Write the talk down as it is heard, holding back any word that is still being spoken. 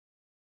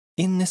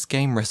In this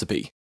game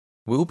recipe,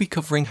 we'll be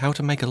covering how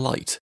to make a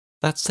light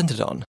that's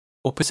centered on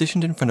or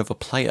positioned in front of a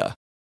player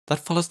that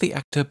follows the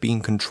actor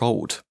being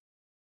controlled.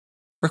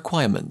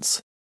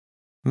 Requirements: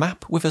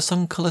 map with a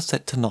sun color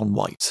set to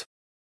non-white,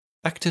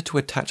 actor to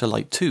attach a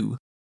light to,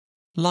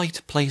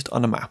 light placed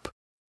on a map.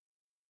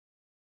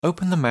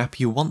 Open the map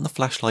you want the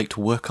flashlight to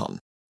work on.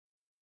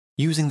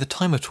 Using the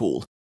timer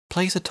tool,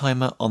 place a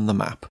timer on the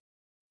map.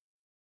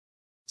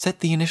 Set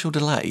the initial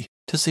delay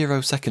to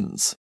 0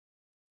 seconds.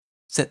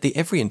 Set the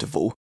every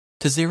interval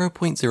to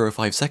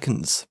 0.05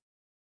 seconds.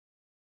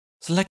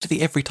 Select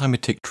the every timer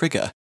tick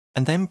trigger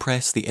and then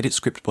press the Edit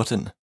Script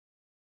button.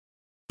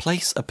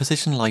 Place a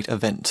position light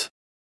event.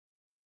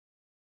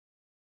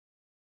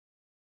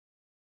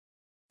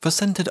 For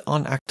centered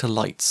on actor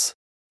lights,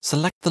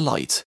 select the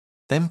light,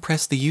 then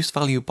press the use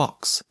value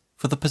box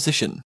for the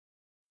position.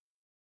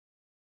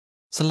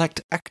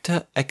 Select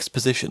Actor X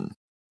position.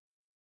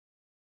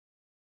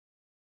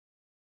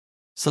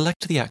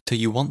 Select the actor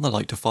you want the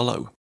light to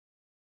follow.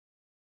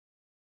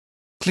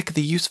 Click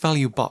the use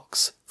value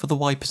box for the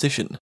Y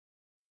position.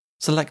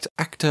 Select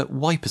Actor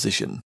Y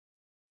position.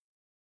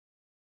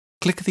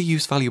 Click the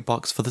use value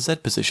box for the Z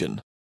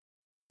position.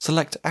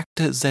 Select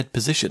Actor Z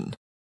position.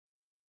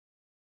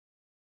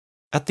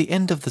 At the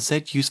end of the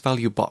Z use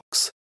value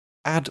box,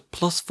 add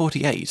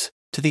 +48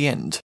 to the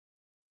end.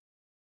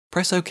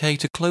 Press OK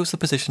to close the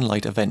position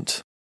light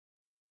event.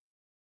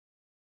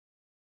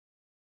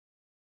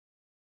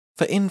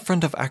 For in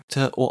front of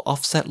actor or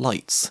offset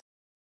lights,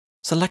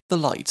 select the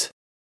light,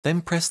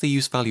 then press the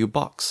use value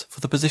box for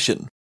the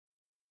position.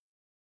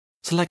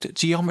 Select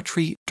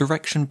Geometry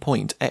Direction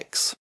Point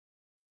X.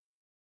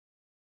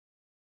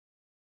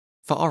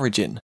 For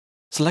origin,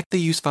 select the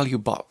use value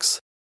box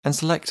and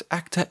select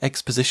Actor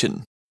X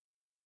position.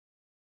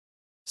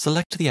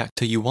 Select the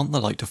actor you want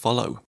the light to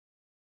follow.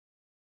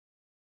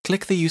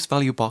 Click the use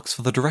value box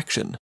for the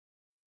direction.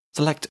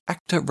 Select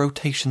Actor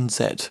Rotation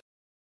Z.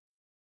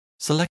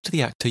 Select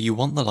the actor you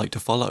want the light to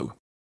follow.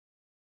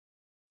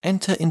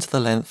 Enter into the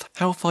length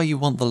how far you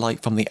want the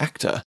light from the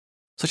actor,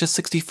 such as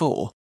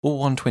 64 or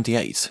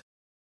 128.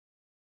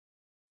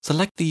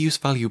 Select the use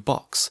value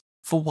box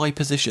for Y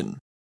position.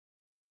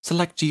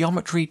 Select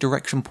Geometry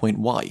Direction Point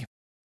Y.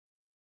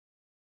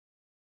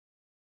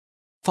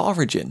 For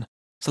origin,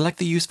 select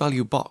the use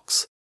value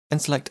box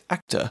and select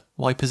Actor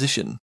Y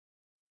position.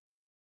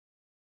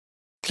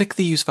 Click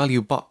the use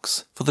value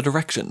box for the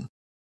direction.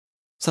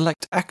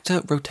 Select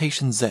Actor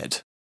Rotation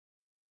Z.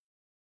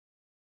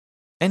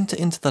 Enter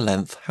into the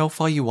length how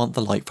far you want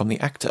the light from the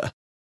actor,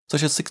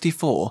 such as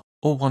 64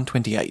 or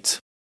 128.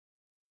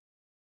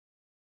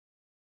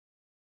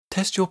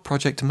 Test your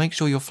project to make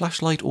sure your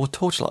flashlight or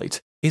torchlight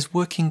is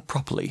working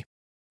properly.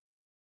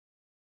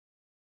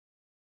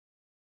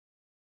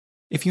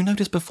 If you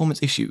notice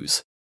performance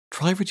issues,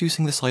 try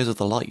reducing the size of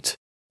the light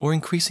or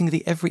increasing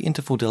the every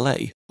interval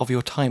delay of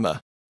your timer.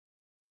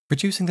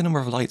 Reducing the number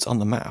of lights on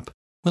the map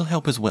will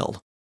help as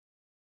well.